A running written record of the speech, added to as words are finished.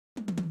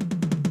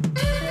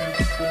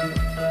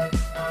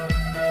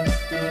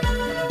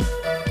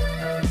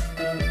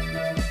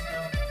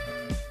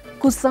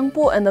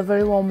Kusangpo and a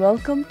very warm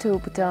welcome to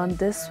Bhutan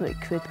This Week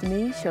with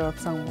me, Sharab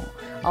Sangmo.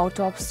 Our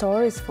top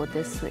stories for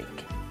this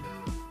week.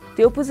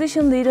 The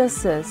opposition leader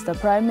says the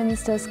Prime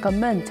Minister's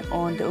comment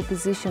on the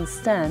opposition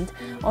stand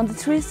on the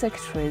three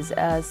secretaries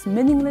as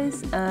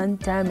meaningless and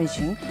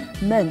damaging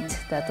meant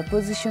that the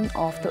position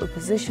of the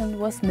opposition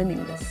was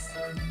meaningless.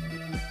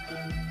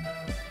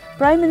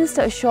 Prime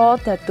Minister assured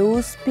that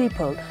those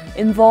people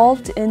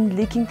involved in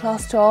leaking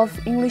Class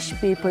 12 English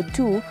Paper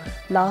 2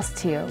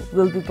 last year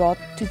will be brought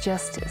to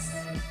justice.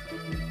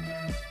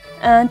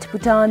 And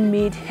Bhutan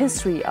made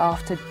history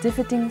after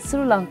defeating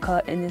Sri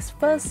Lanka in its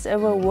first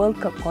ever World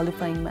Cup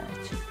qualifying match.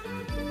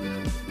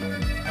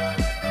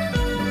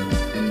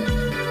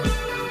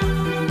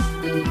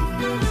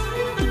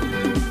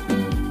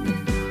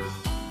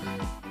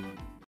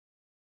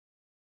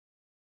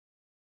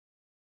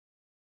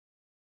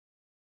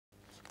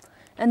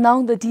 And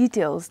now the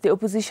details. The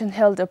opposition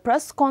held a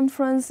press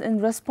conference in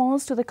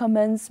response to the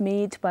comments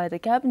made by the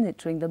cabinet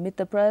during the Meet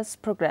the Press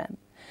program.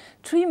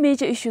 Three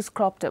major issues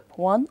cropped up.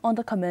 One, on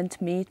the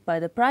comment made by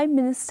the Prime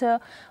Minister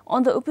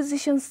on the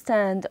opposition's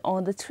stand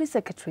on the three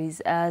secretaries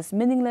as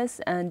meaningless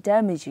and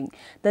damaging,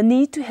 the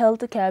need to hold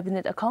the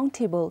cabinet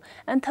accountable,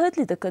 and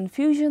thirdly, the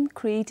confusion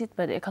created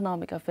by the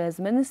Economic Affairs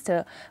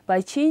Minister by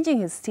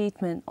changing his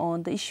statement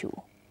on the issue.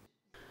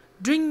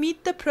 During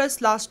Meet the Press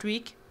last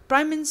week,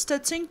 Prime Minister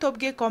Ching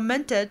Tobge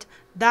commented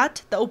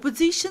that the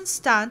opposition's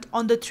stand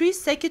on the three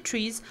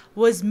secretaries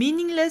was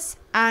meaningless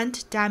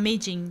and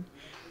damaging.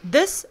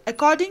 This,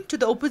 according to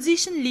the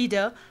opposition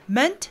leader,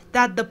 meant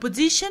that the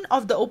position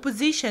of the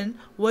opposition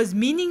was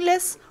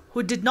meaningless,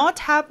 who did not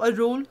have a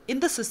role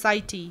in the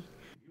society.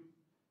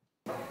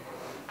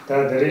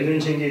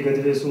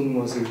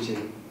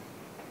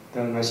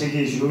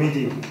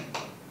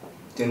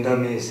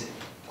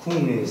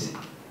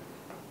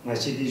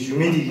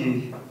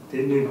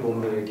 Tenui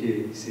bomber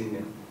ke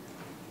sine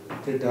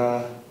te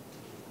da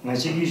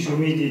ngachigi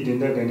shumidi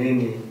denda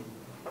ganeni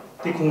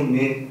te kung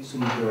me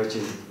sum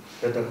bewachin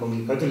ta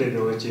komi kadule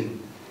bewachin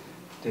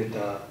te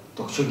da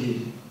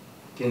dokchogi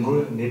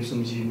kengo nep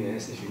sumji me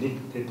se juni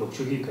te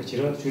dokchogi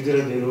kachira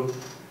judira bero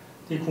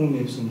te kung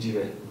nep sumji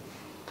be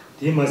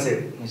di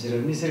mase ngachira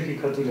miserki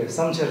kadule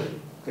samchar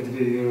kadbe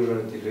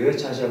yoro te le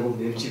chaja go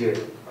nepji be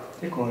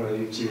te kong ra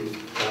yupji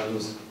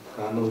kanus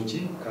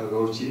kanouchi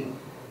kagauchi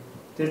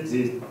te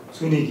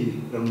sunigi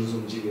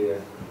lamuzumjibe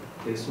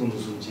te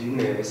sunuzumji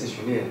ne se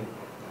juni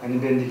ani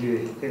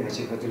bendige te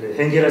ngachi kadule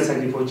hengera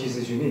sagi pochi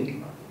se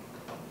juni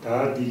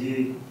da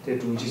digi te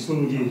dunji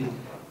sungi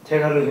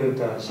태갈로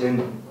했다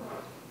셴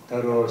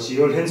따로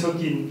시월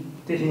hensoki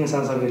te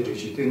hinsan사be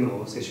주시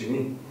되노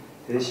세슈니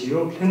te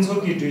시월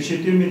hensoki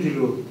주시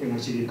되미디로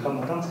ngachi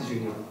kamatan se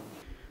juni.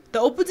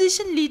 The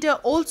opposition leader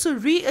also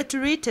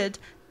reiterated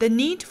the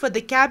need for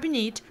the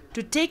cabinet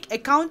to take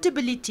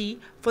accountability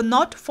for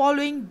not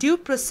following due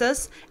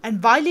process and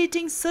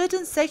violating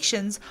certain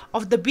sections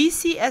of the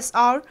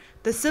BCSR,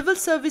 the Civil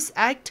Service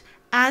Act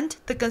and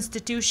the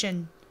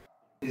Constitution.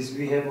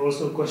 We have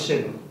also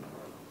questioned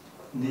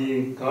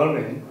the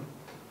government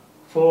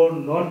for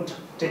not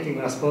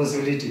taking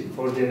responsibility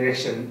for their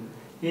action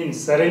in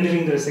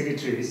surrendering the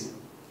secretaries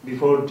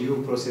before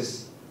due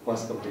process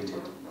was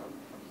completed.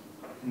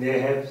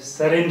 They have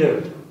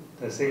surrendered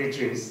the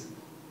secretaries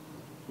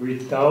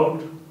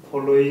without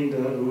following the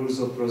rules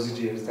of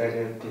procedures that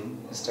have been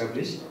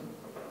established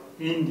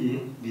in the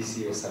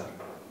BCSR.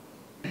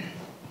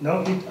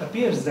 Now it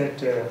appears that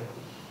the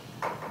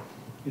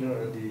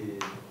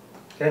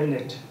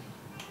cabinet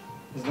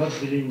is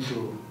not willing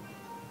to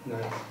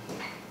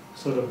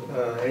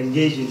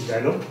engage in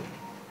dialogue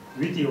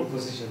with the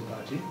opposition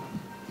party,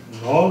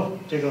 nor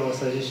take our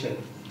suggestion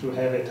to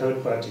have a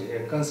third party,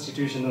 a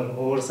constitutional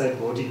oversight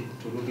body,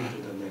 to look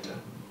into the matter.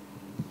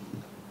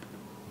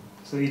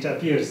 So it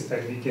appears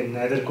that we can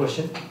neither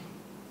question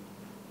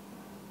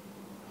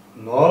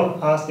nor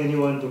ask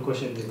anyone to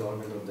question the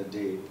government of the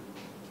day,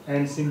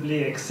 and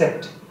simply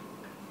accept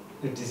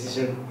the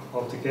decision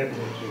of the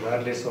cabinet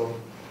regardless of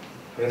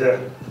whether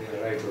they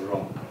are right or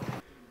wrong.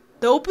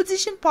 The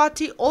opposition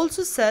party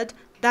also said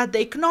that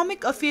the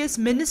Economic Affairs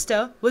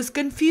Minister was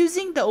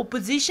confusing the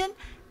opposition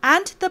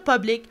and the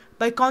public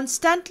by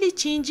constantly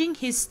changing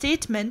his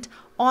statement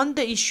on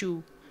the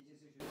issue.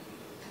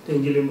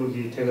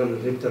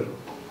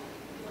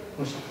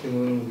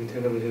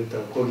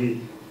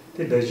 거기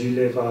때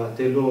나줄레바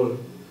때로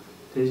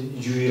때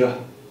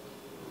유이라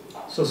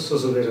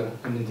소소소베라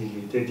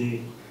안디기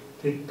때디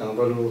때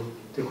당발로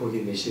때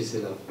거기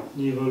메시스라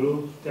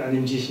이걸로 때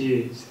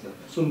아님지시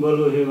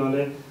숨발로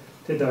해가네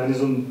때 다니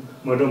좀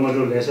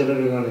마도마도 레셔라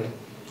해가네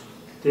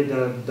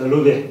때다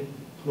달로베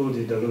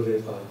로디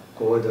달로베 바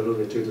고와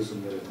달로베 제도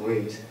숨베라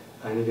동에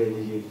아니베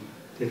이게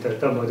때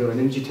따다 마도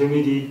아님지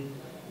테미디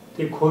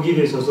때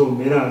거기에 서서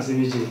메나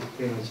스미지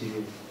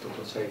때가지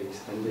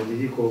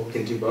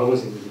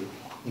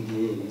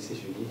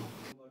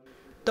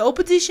The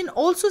opposition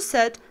also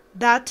said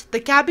that the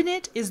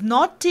cabinet is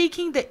not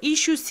taking the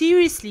issue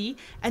seriously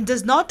and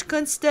does not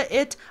consider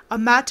it a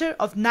matter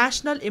of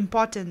national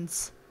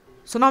importance.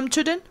 Sonam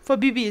Chudan for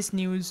BBS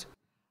News.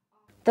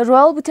 The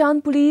Royal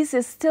Bhutan Police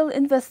is still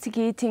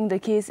investigating the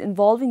case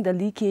involving the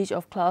leakage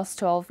of Class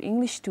 12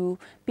 English 2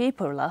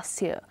 paper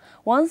last year.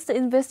 Once the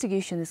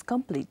investigation is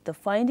complete, the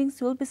findings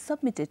will be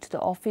submitted to the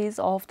Office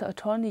of the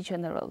Attorney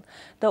General.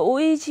 The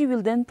OAG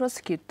will then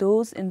prosecute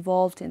those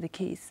involved in the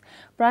case.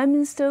 Prime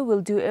Minister will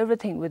do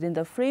everything within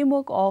the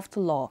framework of the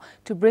law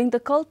to bring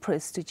the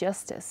culprits to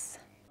justice.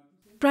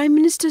 Prime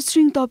Minister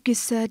Tobgye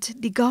said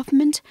the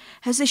government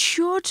has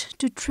assured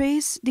to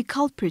trace the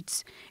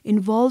culprits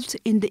involved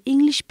in the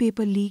English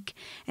paper leak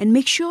and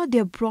make sure they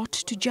are brought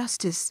to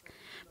justice.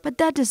 But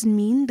that doesn't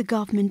mean the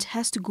government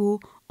has to go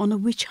on a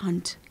witch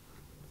hunt.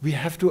 We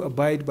have to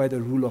abide by the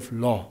rule of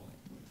law.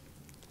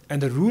 And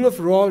the rule of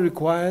law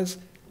requires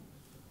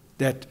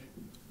that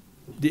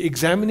the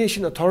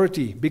examination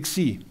authority, Big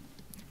C,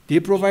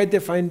 they provide their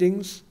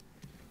findings.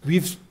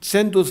 We've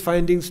sent those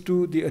findings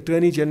to the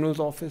Attorney General's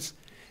office.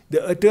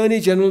 The Attorney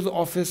General's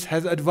office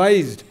has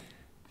advised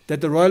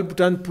that the Royal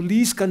Bhutan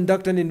Police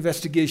conduct an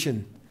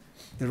investigation.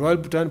 The Royal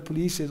Bhutan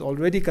Police is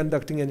already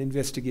conducting an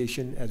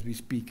investigation as we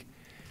speak.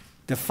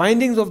 The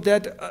findings of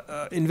that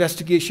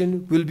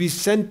investigation will be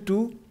sent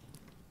to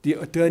the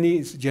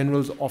Attorney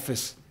General's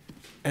office,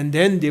 and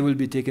then they will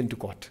be taken to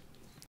court.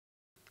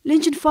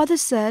 Lynchen further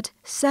said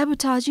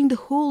sabotaging the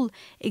whole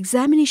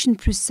examination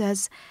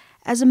process,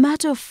 as a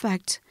matter of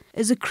fact,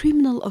 is a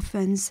criminal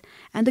offence,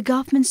 and the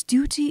government's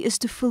duty is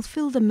to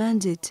fulfill the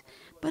mandate,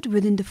 but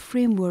within the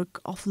framework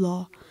of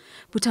law.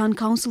 Bhutan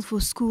Council for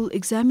School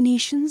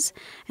Examinations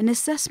and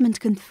Assessment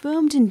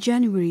confirmed in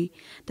January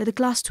that the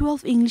Class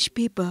 12 English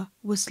paper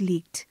was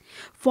leaked.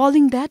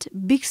 Following that,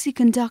 Big C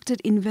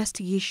conducted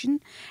investigation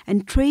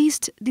and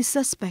traced the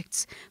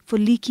suspects for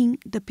leaking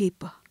the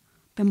paper.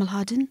 Pemal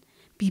Harden,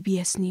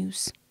 BBS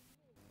News.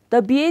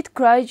 The B.Ed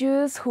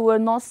graduates who were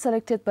not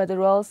selected by the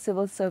Royal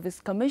Civil Service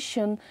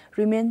Commission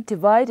remain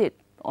divided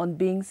on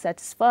being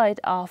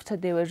satisfied after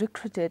they were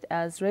recruited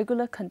as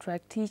regular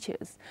contract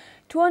teachers.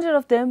 200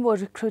 of them were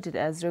recruited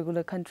as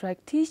regular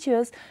contract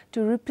teachers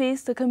to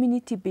replace the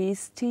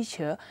community-based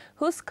teacher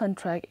whose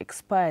contract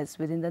expires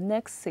within the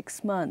next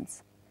 6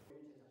 months.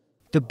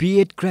 The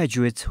B.Ed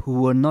graduates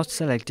who were not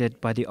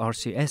selected by the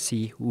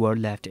RCSC were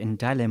left in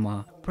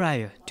dilemma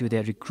prior to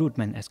their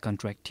recruitment as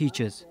contract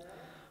teachers.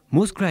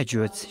 Most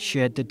graduates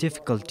shared the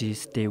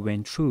difficulties they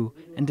went through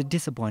and the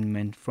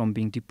disappointment from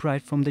being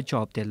deprived from the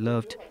job they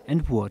loved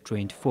and were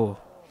trained for.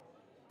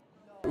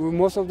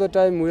 Most of the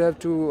time we have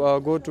to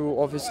go to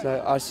office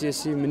like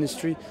RCSC,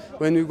 ministry.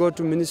 When we go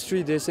to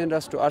ministry, they send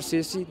us to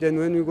RCSC. Then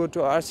when we go to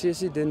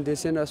RCSC, then they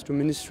send us to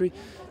ministry.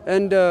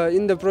 And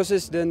in the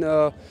process, then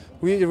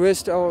we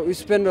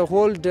spend a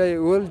whole day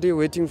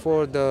waiting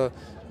for the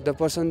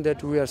person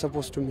that we are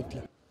supposed to meet.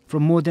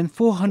 From more than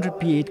 400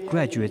 B.Ed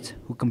graduates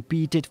who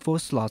competed for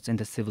slots in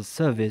the civil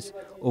service,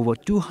 over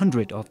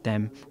 200 of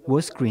them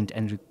were screened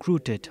and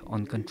recruited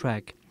on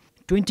contract.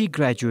 20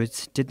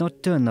 graduates did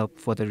not turn up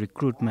for the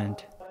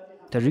recruitment.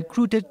 The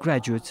recruited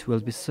graduates will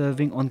be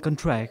serving on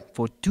contract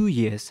for 2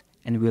 years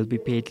and will be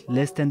paid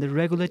less than the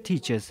regular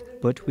teachers,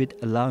 but with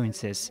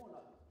allowances.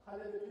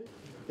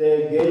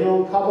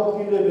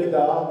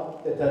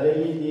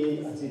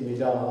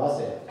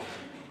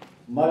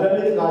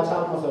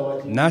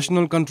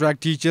 National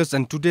contract teachers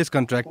and today's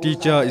contract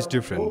teacher is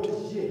different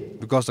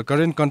because the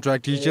current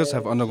contract teachers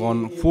have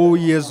undergone 4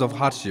 years of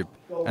hardship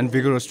and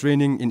vigorous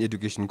training in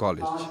education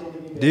college.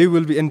 They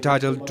will be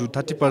entitled to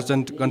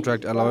 30%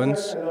 contract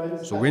allowance,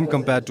 so when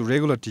compared to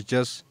regular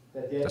teachers,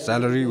 the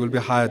salary will be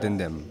higher than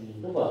them.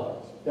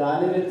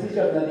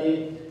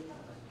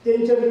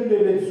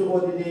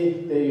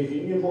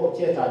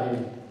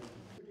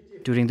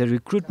 During the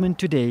recruitment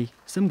today,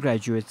 some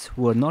graduates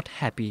were not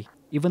happy.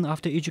 Even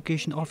after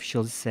education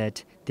officials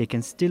said they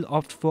can still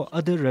opt for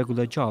other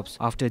regular jobs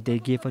after they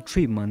gave a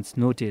 3 months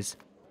notice.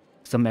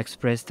 Some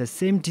expressed the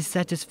same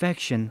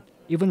dissatisfaction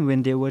even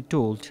when they were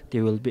told they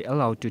will be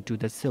allowed to do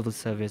the civil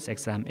service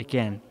exam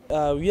again.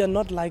 We are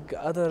not like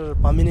other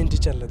permanent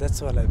teachers,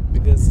 that's why,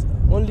 because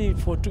only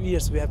for 2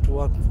 years we have to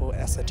work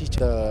as a teacher.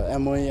 The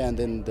MOE and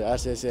then the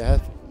RCSA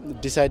have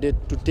decided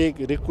to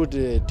recruit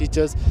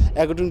teachers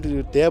according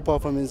to their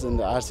performance in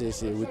the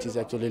RCSA, which is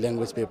actually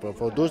language paper.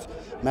 For those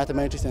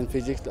mathematics and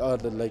physics or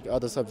like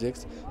other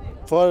subjects,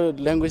 for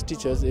language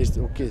teachers it's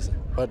okay,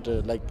 but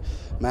like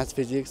math,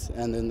 physics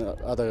and then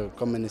other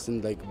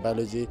combination like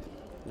biology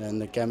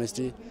and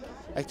chemistry,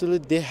 actually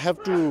they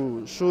have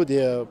to show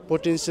their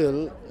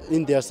potential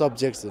in their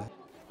subjects.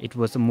 It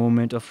was a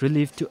moment of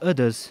relief to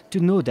others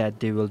to know that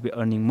they will be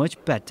earning much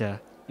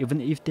better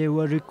even if they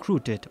were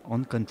recruited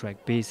on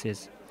contract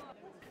basis.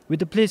 With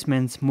the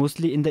placements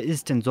mostly in the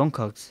Eastern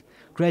Dzongkhaks,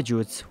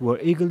 graduates were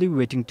eagerly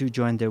waiting to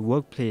join their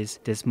workplace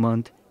this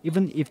month,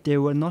 even if they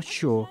were not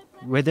sure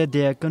whether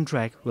their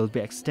contract will be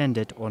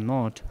extended or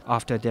not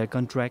after their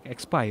contract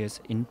expires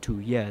in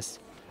 2 years.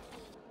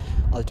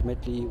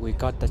 Ultimately, we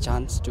got the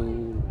chance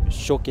to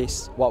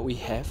showcase what we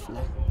have.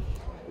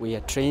 We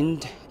are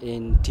trained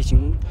in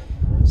teaching,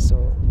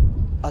 so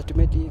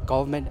ultimately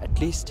government at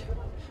least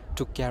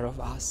took care of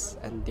us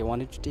and they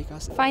wanted to take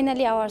us.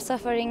 Finally our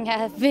suffering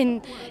has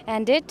been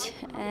ended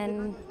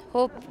and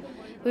hope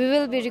we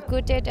will be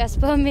recruited as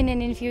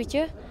permanent in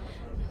future,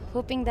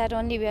 hoping that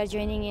only we are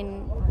joining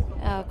in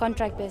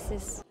contract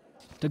basis.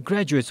 The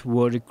graduates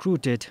were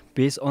recruited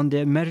based on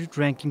their merit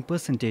ranking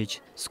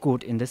percentage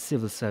scored in the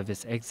civil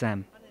service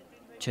exam.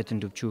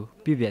 Chetan Dukchu,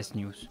 PBS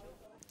News.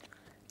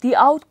 The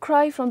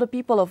outcry from the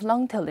people of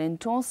Langtel in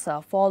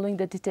Tonsa following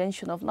the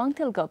detention of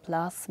Langtel Gup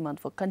last month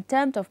for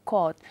contempt of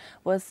court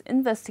was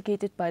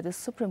investigated by the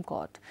Supreme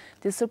Court.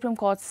 The Supreme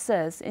Court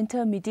says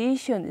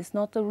intermediation is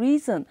not the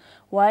reason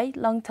why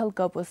Langtel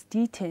Gup was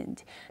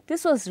detained.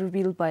 This was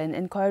revealed by an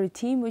inquiry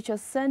team which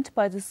was sent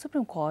by the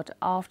Supreme Court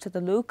after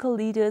the local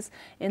leaders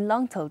in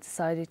Langtel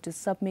decided to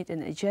submit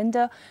an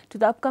agenda to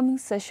the upcoming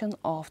session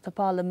of the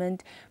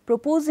Parliament,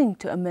 proposing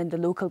to amend the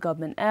Local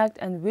Government Act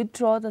and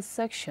withdraw the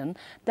section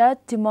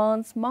that demands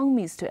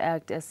Mangmis to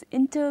act as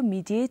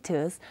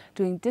intermediators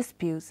during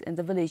disputes in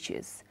the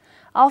villages.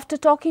 After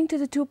talking to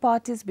the two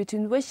parties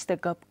between which the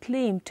GUP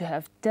claimed to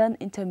have done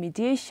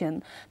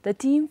intermediation, the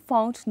team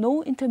found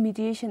no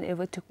intermediation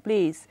ever took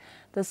place.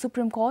 The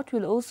Supreme Court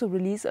will also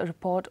release a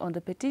report on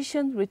the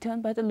petition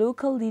written by the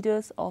local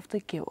leaders of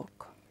the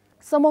Gewok.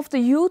 Some of the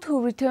youth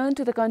who returned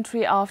to the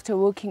country after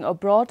working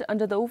abroad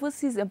under the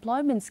Overseas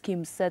Employment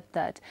Scheme said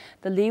that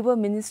the Labour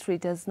Ministry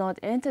does not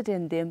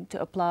entertain them to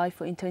apply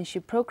for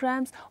internship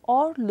programs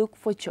or look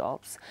for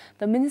jobs.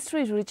 The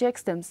ministry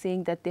rejects them,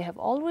 saying that they have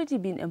already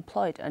been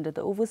employed under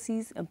the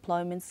Overseas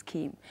Employment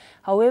Scheme.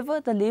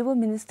 However, the Labour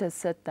Minister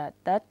said that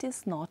that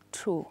is not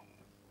true.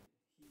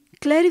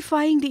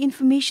 Clarifying the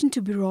information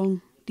to be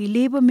wrong, the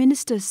Labour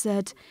Minister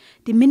said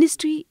the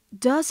ministry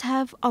does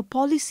have a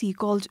policy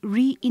called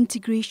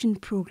Reintegration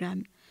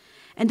Program,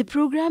 and the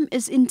program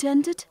is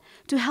intended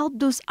to help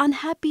those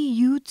unhappy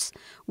youths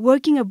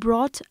working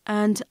abroad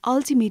and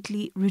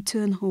ultimately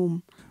return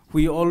home.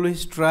 We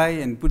always try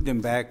and put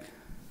them back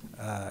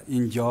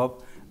in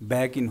job,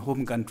 back in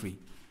home country.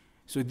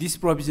 So this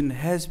provision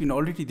has been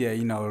already there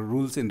in our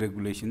rules and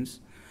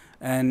regulations,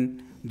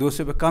 and those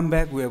who have come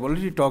back, we have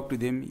already talked to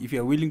them. If you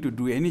are willing to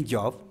do any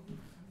job,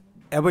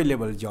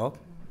 available job,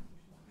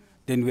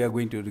 then we are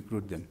going to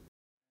recruit them.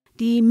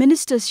 The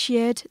ministers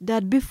shared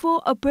that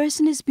before a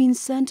person is being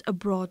sent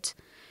abroad,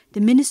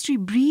 the ministry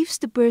briefs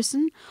the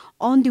person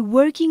on the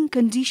working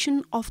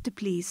condition of the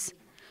place.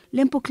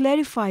 Lempo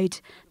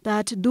clarified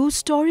that those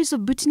stories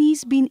of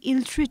Bhutanese being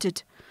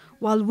ill-treated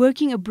while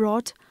working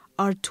abroad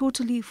are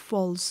totally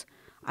false.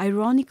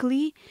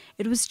 Ironically,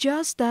 it was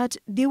just that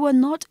they were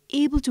not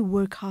able to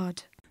work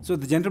hard. So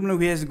the gentleman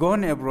who has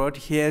gone abroad,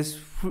 he has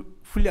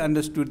fully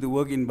understood the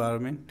work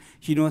environment.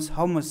 He knows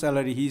how much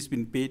salary he's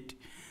been paid,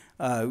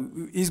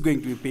 is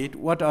going to be paid,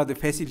 what are the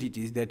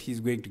facilities that he's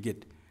going to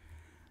get.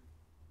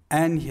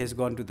 And he has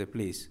gone to the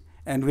place.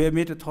 And we have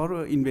made a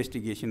thorough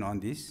investigation on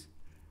this.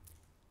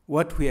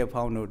 What we have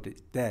found out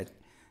is that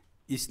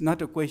it's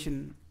not a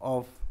question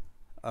of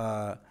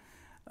the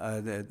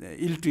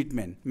ill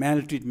treatment,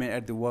 maltreatment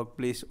at the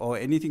workplace or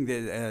anything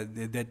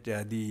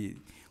that the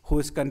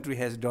host country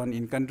has done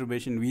in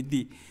contravention with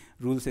the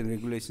rules and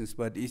regulations,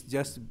 but it's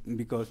just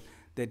because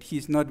that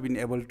he's not been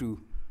able to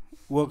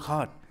work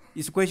hard.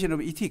 It's a question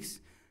of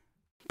ethics.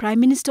 Prime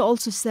Minister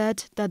also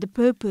said that the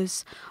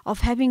purpose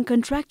of having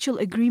contractual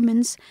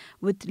agreements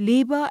with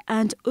labour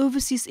and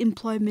overseas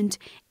employment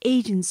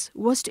agents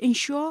was to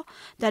ensure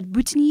that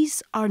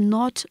Bhutanese are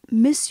not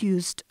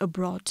misused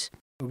abroad.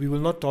 We will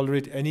not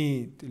tolerate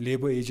any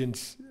labour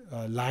agents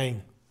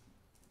lying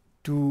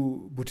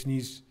to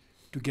Bhutanese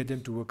to get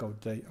them to work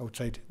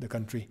outside the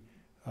country.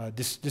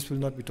 This will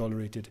not be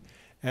tolerated.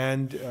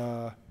 And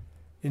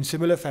in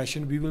similar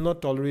fashion, we will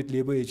not tolerate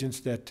labour agents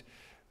that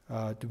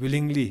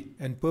willingly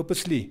and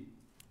purposely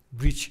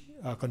breach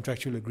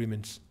contractual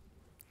agreements.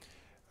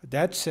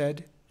 That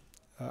said,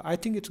 I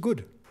think it's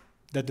good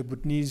that the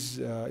Bhutanese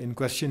in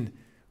question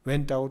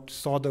went out,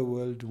 saw the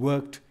world,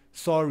 worked,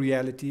 saw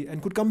reality,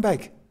 and could come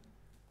back.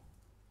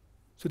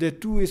 So there are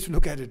two ways to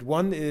look at it.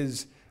 One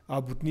is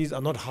our Bhutanese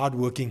are not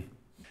hard-working.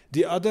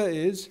 The other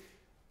is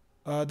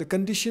the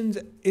conditions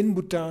in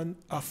Bhutan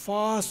are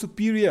far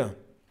superior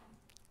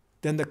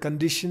than the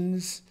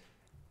conditions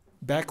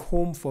back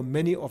home for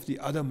many of the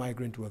other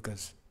migrant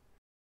workers.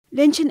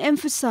 Lenchen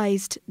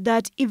emphasized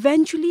that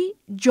eventually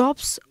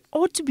jobs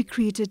ought to be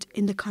created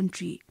in the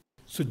country.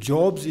 So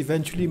jobs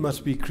eventually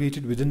must be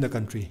created within the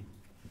country.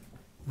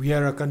 We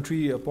are a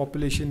country, a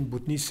population,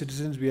 Bhutanese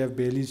citizens, we have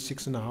barely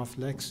 6.5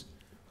 lakhs,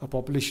 a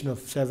population of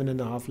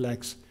 7.5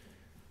 lakhs.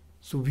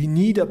 So we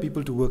need our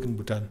people to work in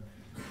Bhutan.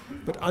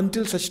 But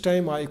until such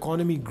time our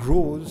economy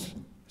grows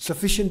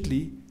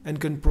sufficiently and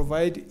can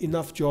provide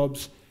enough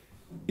jobs,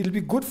 it'll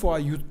be good for our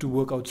youth to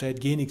work outside,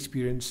 gain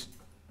experience,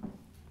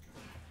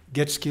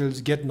 get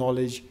skills, get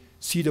knowledge,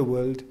 see the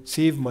world,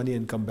 save money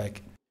and come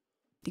back.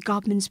 The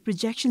government's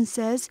projection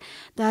says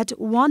that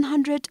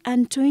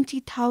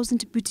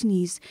 120,000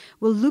 Bhutanese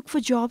will look for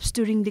jobs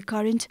during the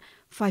current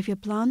 5-year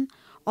plan.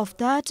 Of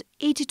that,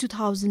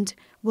 82,000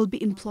 will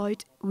be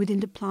employed within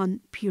the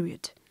plan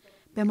period.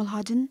 Bemal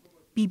Hadan,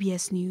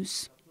 PBS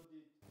News.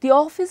 The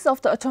Office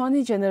of the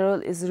Attorney General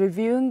is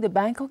reviewing the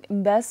Bangkok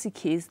embassy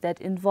case that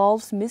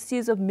involves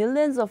misuse of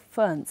millions of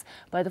funds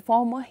by the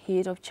former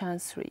head of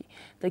Chancery.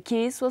 The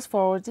case was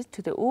forwarded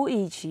to the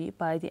OAG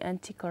by the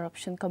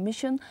Anti-Corruption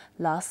Commission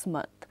last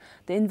month.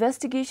 The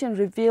investigation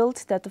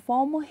revealed that the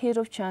former head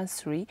of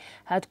Chancery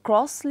had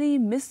grossly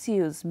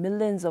misused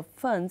millions of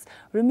funds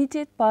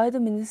remitted by the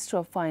Minister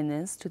of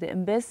Finance to the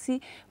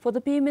embassy for the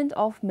payment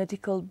of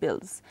medical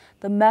bills.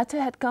 The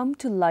matter had come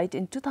to light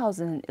in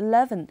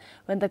 2011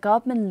 when the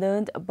government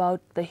learned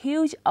about the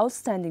huge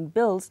outstanding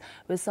bills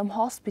with some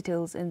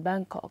hospitals in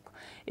Bangkok.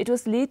 It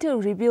was later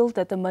revealed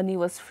that the money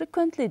was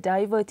frequently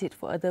diverted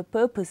for other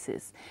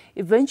purposes.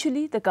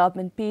 Eventually, the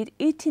government paid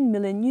 18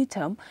 million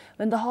Newton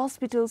when the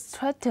hospitals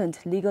threatened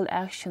legal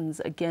actions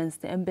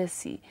against the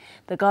embassy.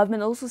 The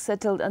government also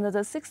settled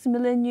another 6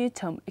 million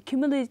Newton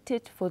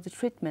accumulated for the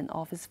treatment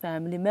of his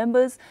family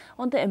members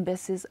on the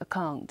embassy's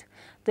account.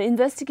 The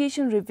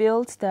investigation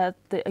revealed that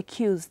the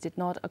accused did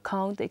not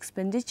account the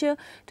expenditure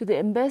to the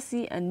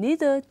embassy and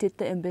neither did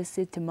the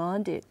embassy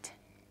demand it.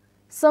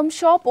 Some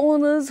shop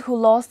owners who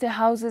lost their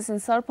houses in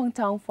Sarpang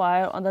Town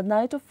fire on the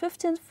night of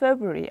 15th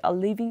February are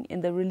living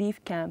in the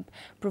relief camp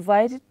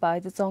provided by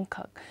the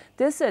Dzongkhag.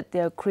 They said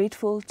they are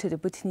grateful to the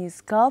Bhutanese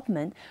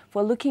government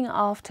for looking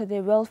after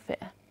their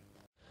welfare.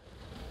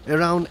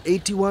 Around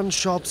 81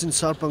 shops in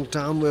Sarpang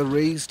Town were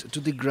razed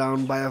to the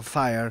ground by a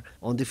fire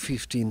on the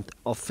 15th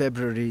of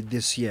February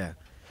this year.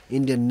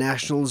 Indian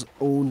nationals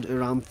owned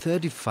around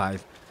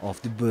 35 of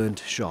the burnt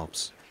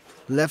shops.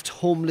 Left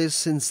homeless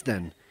since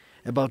then,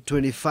 about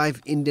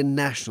 25 Indian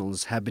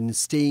nationals have been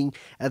staying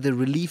at the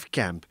relief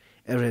camp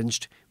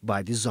arranged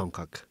by the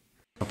Dzongkhag.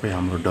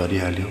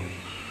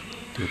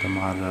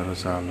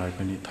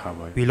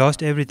 We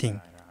lost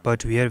everything,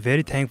 but we are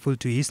very thankful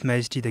to His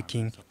Majesty the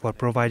King for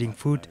providing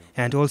food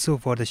and also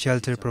for the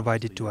shelter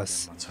provided to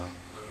us.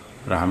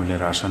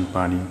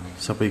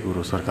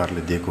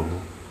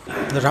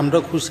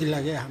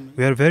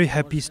 We are very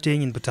happy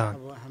staying in Bhutan.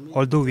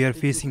 Although we are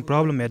facing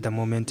problems at the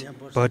moment,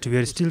 but we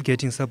are still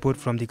getting support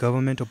from the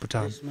government of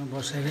Bhutan.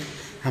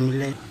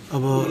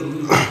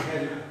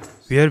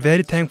 We are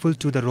very thankful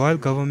to the royal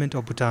government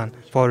of Bhutan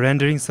for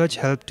rendering such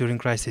help during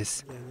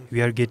crisis.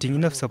 We are getting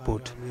enough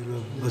support.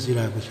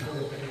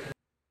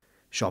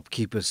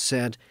 Shopkeepers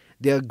said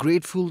they are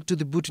grateful to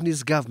the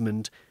Bhutanese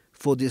government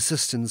for the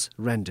assistance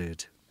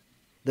rendered.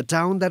 The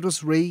town that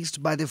was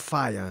razed by the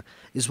fire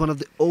is one of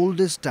the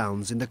oldest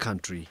towns in the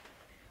country.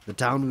 The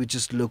town, which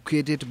is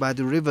located by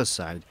the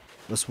riverside,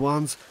 was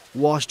once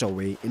washed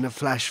away in a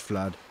flash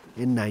flood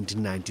in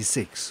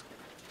 1996.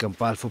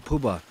 Compiled for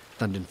Phuba,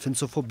 Tandin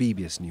Finso for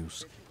BBS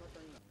News.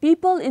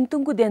 People in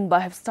Tunku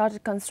Denba have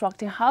started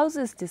constructing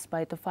houses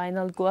despite the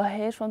final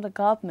go-ahead from the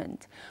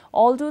government.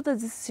 Although the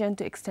decision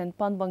to extend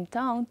Panbang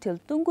town till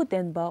Tunku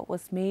Denba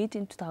was made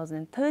in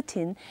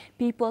 2013,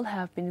 people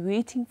have been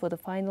waiting for the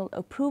final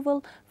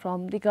approval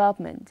from the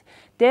government.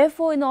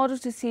 Therefore, in order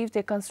to save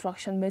their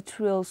construction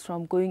materials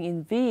from going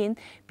in vain,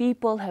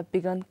 people have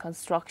begun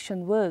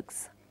construction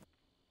works.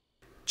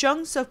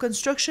 Chunks of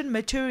construction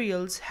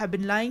materials have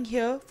been lying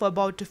here for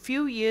about a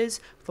few years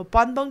for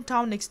Panbang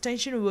town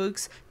extension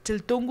works till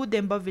Tongu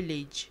Demba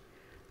village.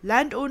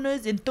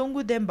 Landowners in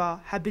Tongu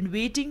Demba have been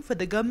waiting for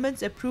the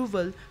government's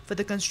approval for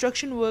the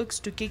construction works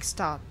to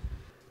kickstart.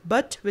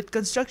 But with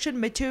construction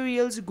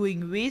materials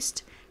going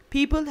waste,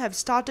 people have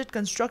started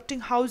constructing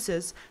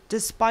houses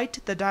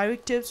despite the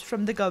directives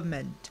from the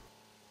government.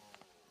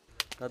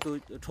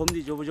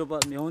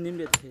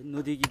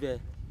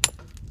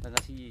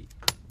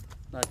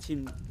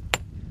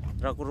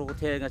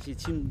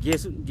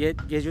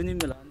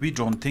 We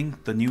don't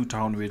think the new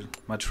town will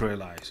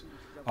materialize.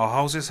 Our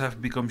houses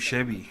have become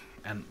shabby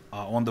and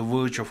are on the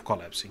verge of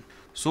collapsing.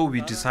 So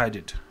we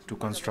decided to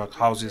construct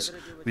houses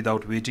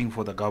without waiting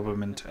for the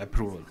government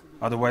approval.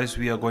 Otherwise,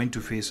 we are going to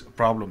face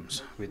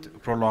problems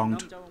with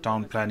prolonged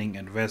town planning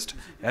and waste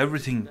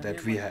everything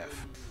that we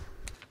have.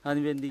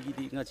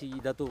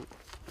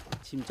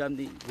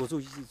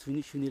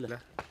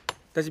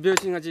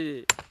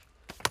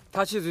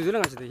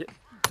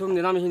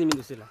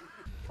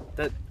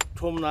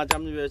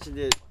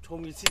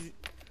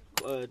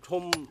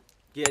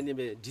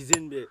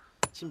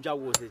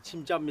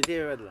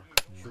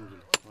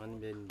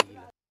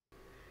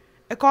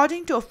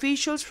 According to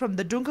officials from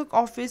the Dungkhak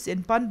office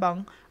in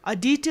Panbang, a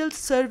detailed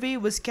survey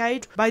was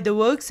carried by the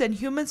Works and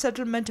Human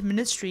Settlement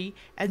Ministry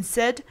and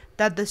said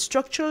that the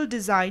structural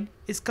design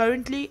is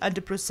currently under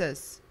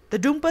process. The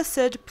Dungpa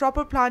said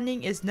proper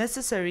planning is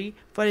necessary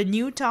for a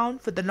new town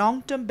for the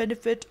long-term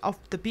benefit of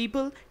the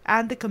people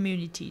and the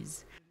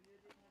communities.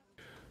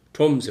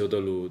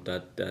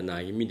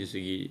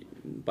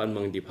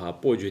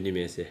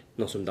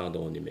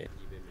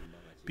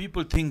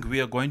 People think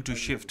we are going to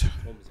shift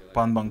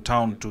Panbang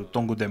town to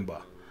Tongu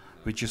Demba,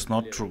 which is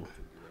not true.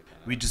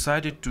 We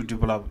decided to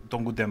develop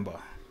Tongu Demba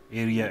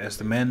area as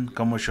the main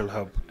commercial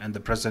hub, and the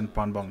present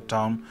Panbang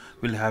town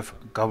will have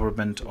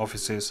government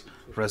offices,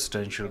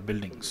 residential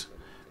buildings.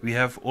 We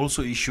have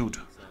also issued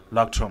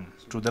Laktram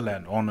to the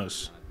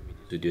landowners.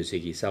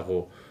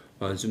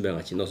 The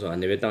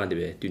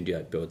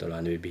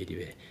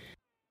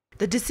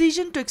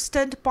decision to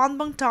extend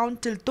Panbang town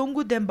till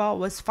Tungu Demba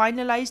was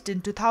finalized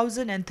in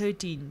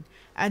 2013,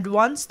 and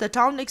once the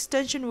town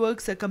extension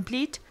works are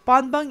complete,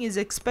 Panbang is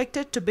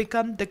expected to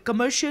become the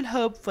commercial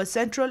hub for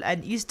central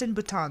and eastern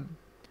Bhutan.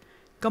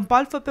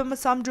 Kampal for Pema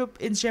Samdrup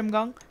in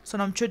Shemgang,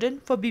 Sonam Chudin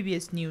for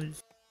BBS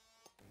News.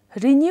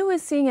 Renew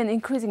is seeing an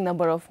increasing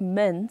number of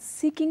men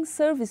seeking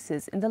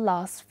services in the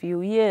last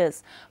few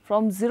years.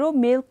 From 0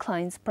 male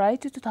clients prior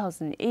to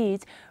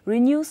 2008,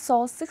 Renew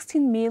saw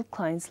 16 male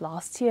clients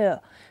last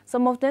year,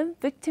 some of them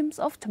victims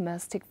of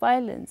domestic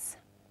violence.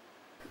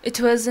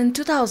 It was in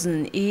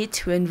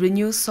 2008 when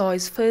Renew saw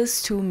its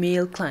first 2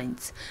 male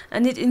clients,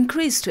 and it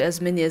increased to as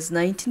many as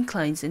 19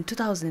 clients in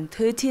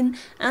 2013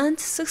 and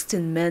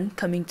 16 men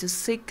coming to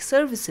seek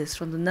services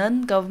from the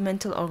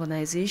non-governmental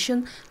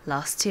organization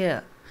last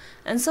year.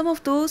 And some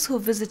of those who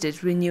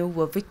visited Renew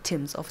were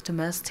victims of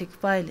domestic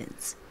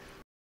violence.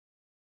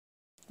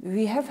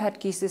 We have had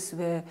cases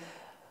where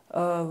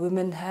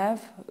women have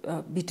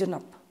beaten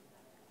up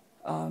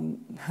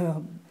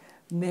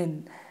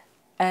men,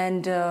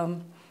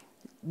 and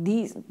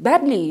these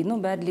badly,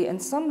 badly, and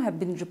some have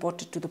been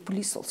reported to the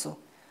police also.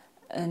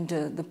 And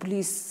the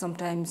police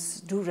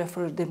sometimes do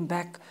refer them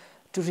back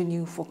to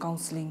Renew for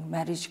counseling,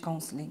 marriage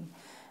counseling,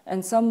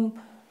 and some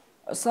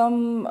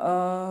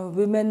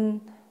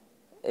women,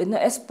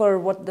 as per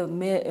what the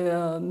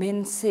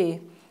men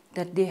say,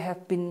 that they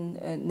have been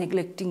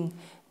neglecting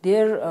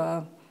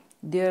their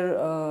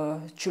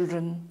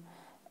children,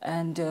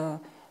 and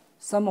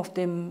some of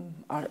them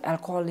are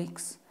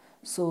alcoholics,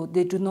 so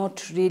they do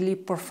not really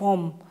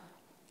perform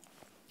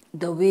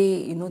the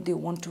way they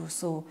want to.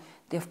 So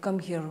they have come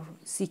here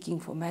seeking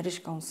for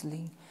marriage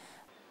counseling.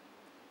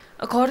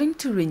 According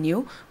to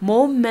Renew,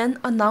 more men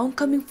are now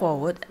coming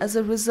forward as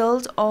a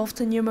result of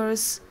the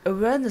numerous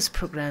awareness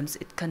programs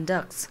it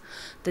conducts.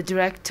 The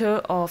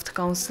director of the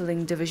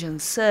counseling division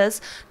says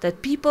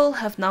that people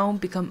have now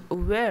become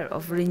aware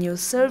of Renew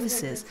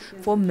services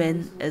for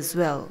men as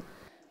well.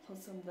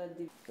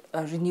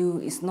 Renew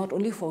is not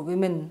only for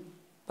women,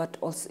 but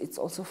it's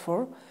also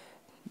for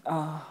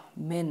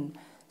men.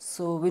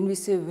 So when we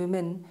say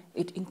women,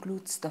 it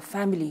includes the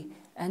family,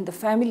 and the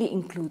family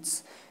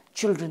includes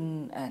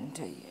children and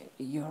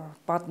your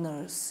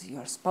partners,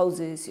 your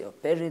spouses, your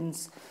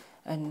parents,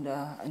 and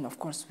of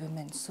course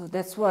women. So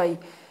that's why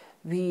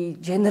we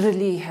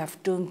generally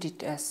have termed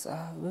it as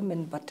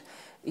women, but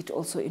it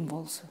also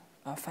involves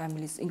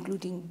families,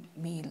 including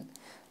male.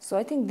 So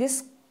I think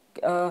this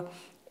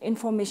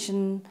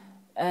information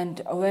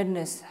and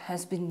awareness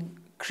has been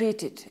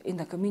created in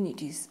the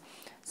communities.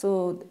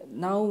 So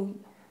now,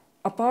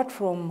 apart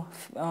from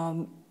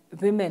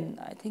women,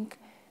 I think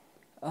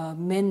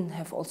men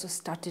have also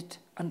started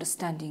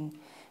understanding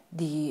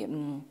the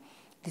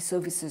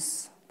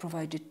services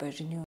provided by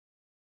Renew.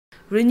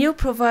 Renew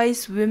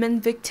provides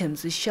women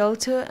victims with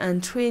shelter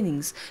and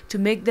trainings to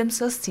make them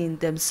sustain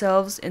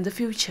themselves in the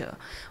future,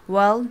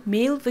 while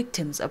male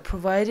victims are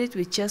provided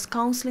with just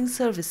counseling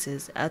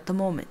services at the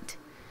moment.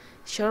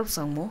 Sharp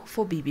Sangmo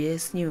for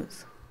BBS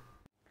News.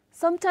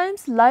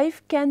 Sometimes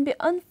life can be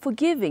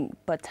unforgiving,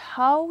 but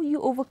how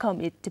you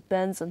overcome it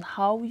depends on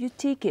how you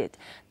take it.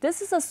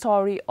 This is a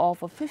story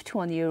of a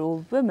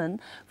 51-year-old woman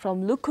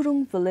from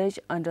Lukurung village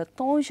under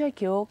Tonsha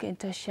Gyok in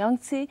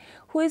Tashyangsi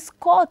who is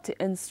caught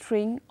in a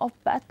string of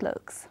bad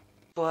lucks.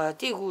 Wang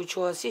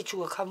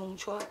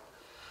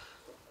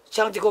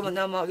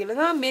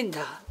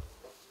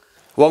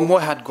Mo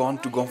had gone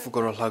to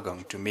Gongfukoro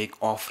Lagang to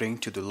make offering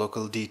to the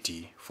local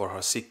deity for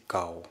her sick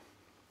cow.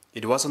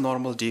 It was a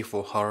normal day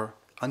for her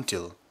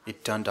until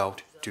it turned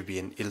out to be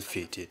an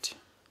ill-fated.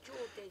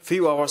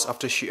 Few hours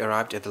after she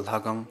arrived at the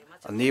Lagang,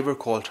 a neighbor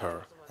called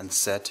her and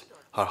said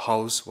her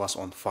house was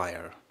on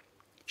fire.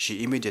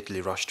 She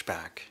immediately rushed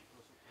back.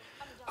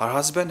 Her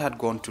husband had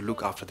gone to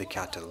look after the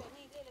cattle,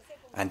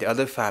 and the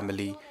other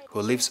family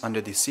who lives under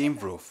the same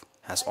roof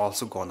has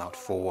also gone out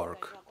for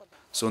work.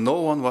 So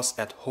no one was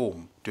at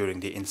home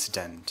during the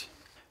incident.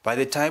 By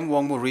the time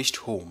Wang Mo reached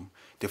home,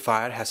 the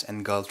fire has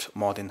engulfed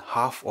more than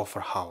half of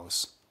her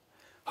house.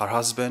 Her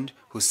husband,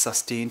 who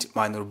sustained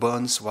minor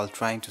burns while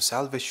trying to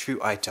salvage few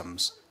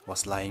items,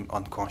 was lying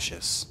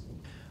unconscious.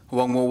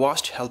 Wang Mo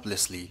watched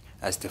helplessly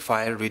as the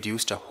fire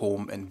reduced her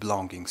home and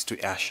belongings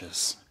to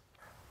ashes.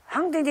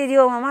 I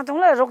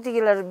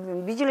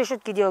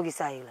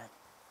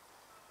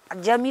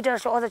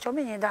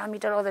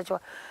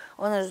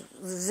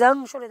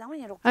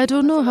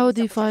don't know how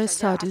the fire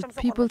started.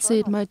 People say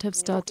it might have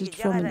started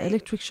from an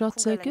electric short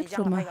circuit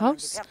from my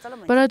house,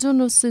 but I don't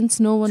know since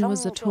no one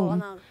was at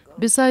home.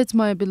 Besides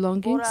my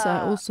belongings,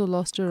 I also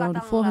lost around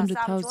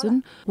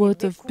 400,000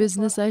 worth of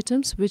business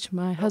items which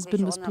my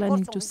husband was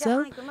planning to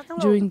sell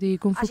during the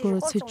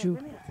Gongfukoro Seju.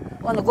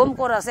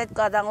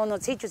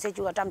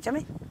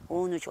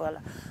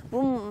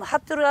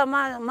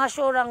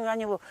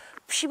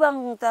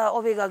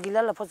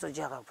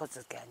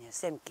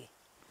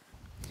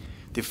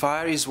 The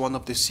fire is one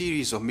of the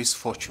series of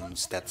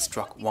misfortunes that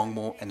struck Wang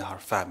Mo and her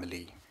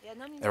family.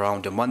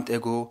 Around a month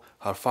ago,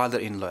 her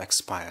father-in-law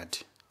expired.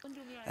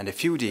 and a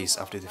few days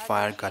after the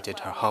fire gutted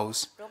her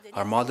house,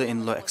 her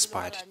mother-in-law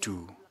expired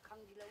too.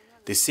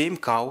 The same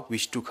cow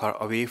which took her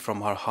away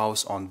from her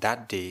house on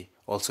that day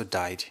also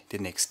died the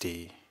next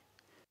day.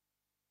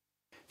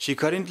 She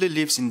currently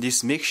lives in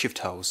this makeshift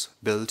house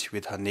built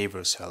with her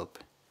neighbor's help,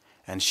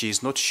 and she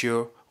is not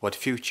sure what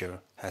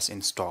future has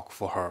in stock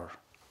for her.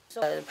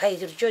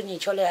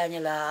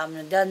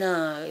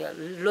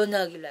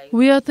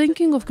 We are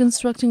thinking of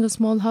constructing a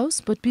small house,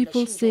 but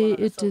people say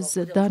it is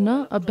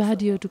Dana, a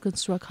bad year to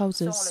construct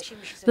houses.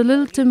 The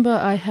little timber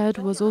I had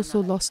was also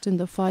lost in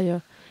the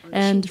fire,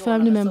 and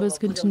family members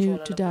continue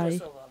to die.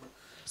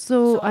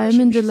 So I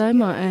am in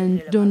dilemma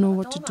and don't know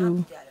what to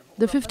do.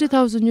 The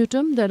 50,000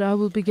 yutam that I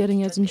will be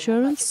getting as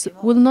insurance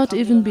will not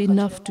even be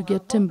enough to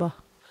get timber.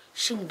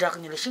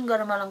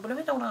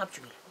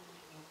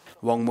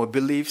 Wangmo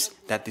believes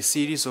that the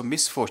series of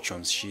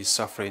misfortunes she is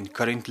suffering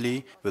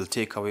currently will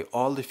take away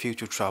all the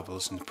future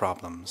troubles and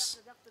problems.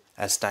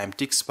 As time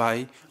ticks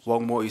by,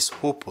 Wangmo is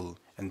hopeful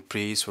and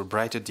prays for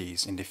brighter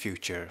days in the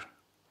future.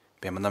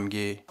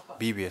 Pemanamge,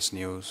 BBS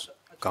News,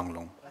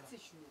 Kanglong.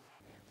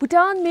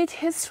 Bhutan made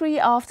history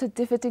after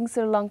defeating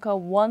Sri Lanka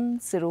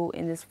 1-0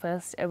 in its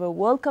first ever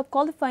World Cup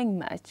qualifying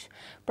match.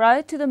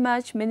 Prior to the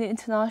match, many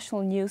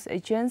international news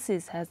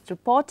agencies had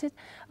reported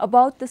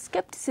about the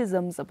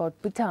skepticisms about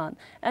Bhutan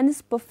and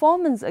its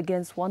performance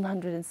against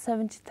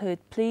 173rd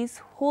place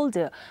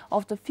holder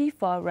of the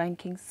FIFA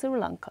ranking, Sri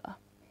Lanka.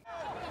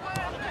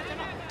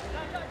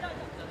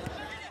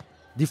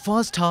 The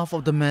first half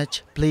of the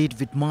match played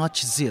with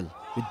much zeal,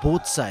 with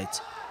both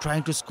sides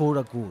trying to score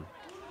a goal.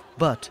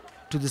 But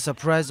to the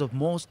surprise of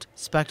most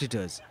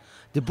spectators,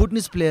 the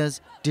Bhutanese players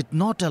did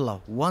not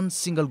allow one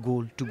single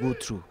goal to go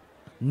through.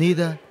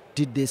 Neither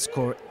did they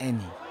score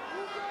any.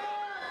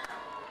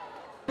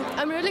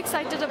 I'm really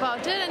excited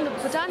about it, and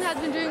Bhutan has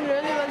been doing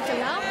really well till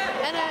now,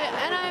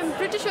 and I'm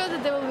pretty sure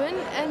that they will win.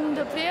 And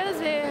the players,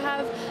 they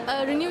have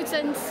a renewed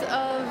sense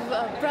of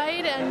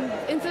pride and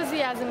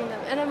enthusiasm in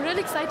them, and I'm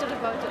really excited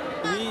about it.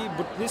 We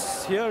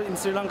Bhutanese here in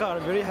Sri Lanka are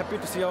very happy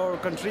to see our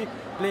country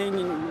playing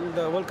in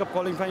the World Cup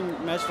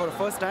qualifying match for the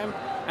first time,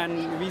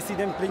 and we see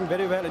them playing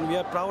very well, and we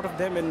are proud of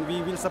them, and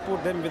we will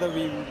support them whether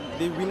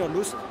they win or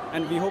lose,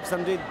 and we hope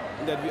someday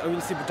that we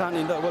will see Bhutan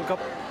in the World Cup,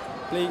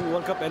 playing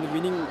World Cup and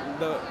winning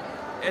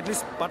at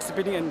least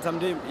participating, and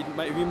someday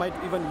we might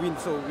even win.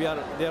 So we are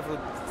there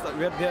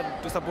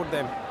to support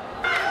them.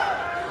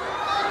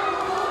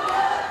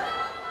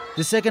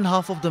 The second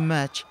half of the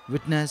match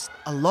witnessed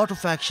a lot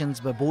of actions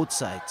by both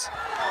sides.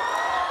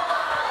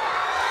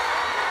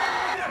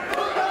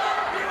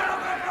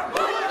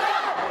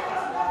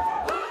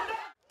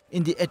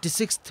 In the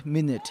 86th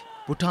minute,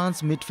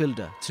 Bhutan's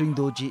midfielder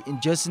Tringdoji in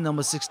jersey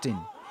number 16,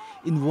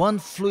 in one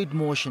fluid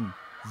motion,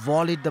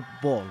 volleyed the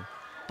ball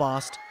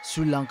past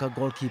Sri Lanka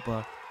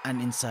goalkeeper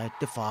and inside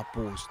the far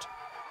post.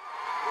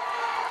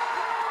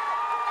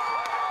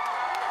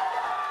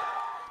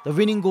 The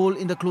winning goal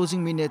in the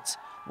closing minutes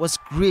was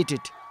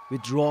greeted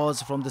with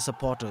roars from the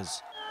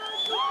supporters.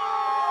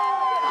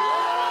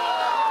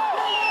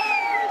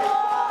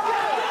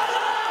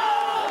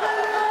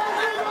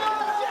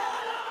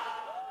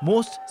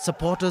 Most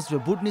supporters were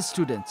Bhutanese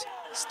students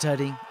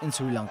studying in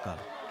Sri Lanka.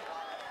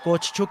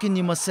 Coach Choki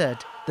Nima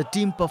said the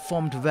team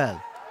performed well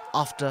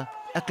after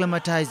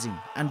acclimatizing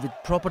and with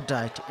proper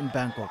diet in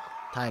Bangkok,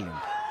 Thailand.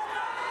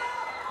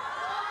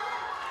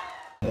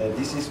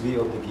 This is way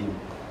of the game,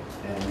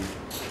 and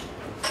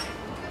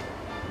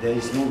there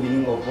is no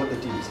winning of both the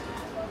teams,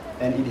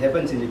 and it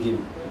happens in the game.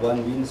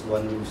 One wins,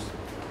 one loses,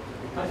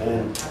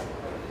 and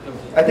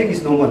I think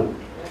it's normal.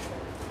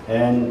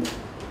 And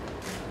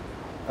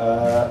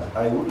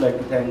I would like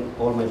to thank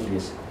all my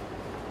players.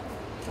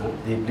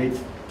 They played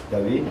the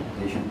way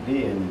they should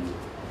play, and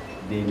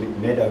they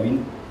made a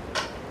win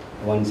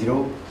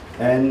 1-0.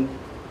 And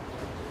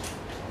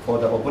for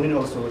the opponent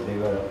also, they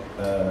were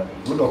a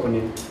good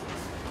opponent,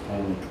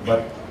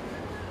 but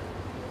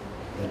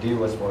the day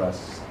was for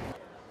us.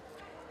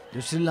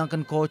 The Sri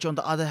Lankan coach, on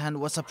the other hand,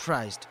 was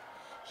surprised.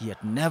 He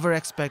had never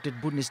expected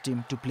Bhutanese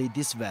team to play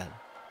this well.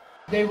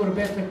 They were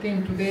better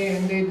team today,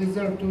 and they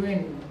deserve to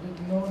win.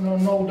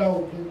 No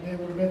doubt, they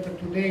were better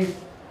today.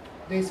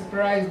 They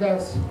surprised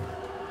us.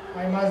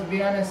 I must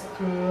be honest,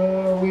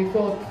 we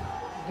thought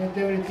that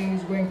everything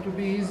is going to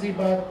be easy,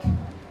 but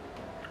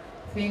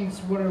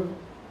things were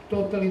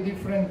totally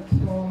different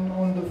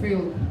on the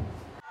field.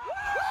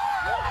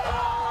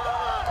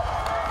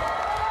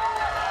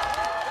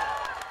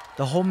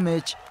 The home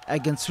match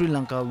against Sri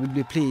Lanka will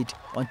be played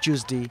on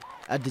Tuesday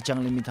at the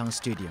Changlimitang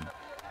Stadium.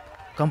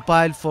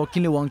 Compiled for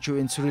Kinlewangchu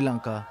in Sri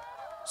Lanka,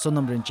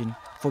 Sonam Renchin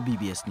for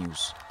BBS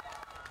News.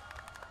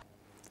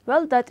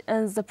 Well, that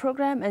ends the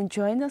program, and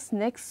join us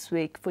next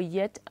week for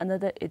yet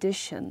another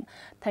edition.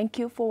 Thank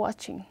you for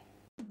watching.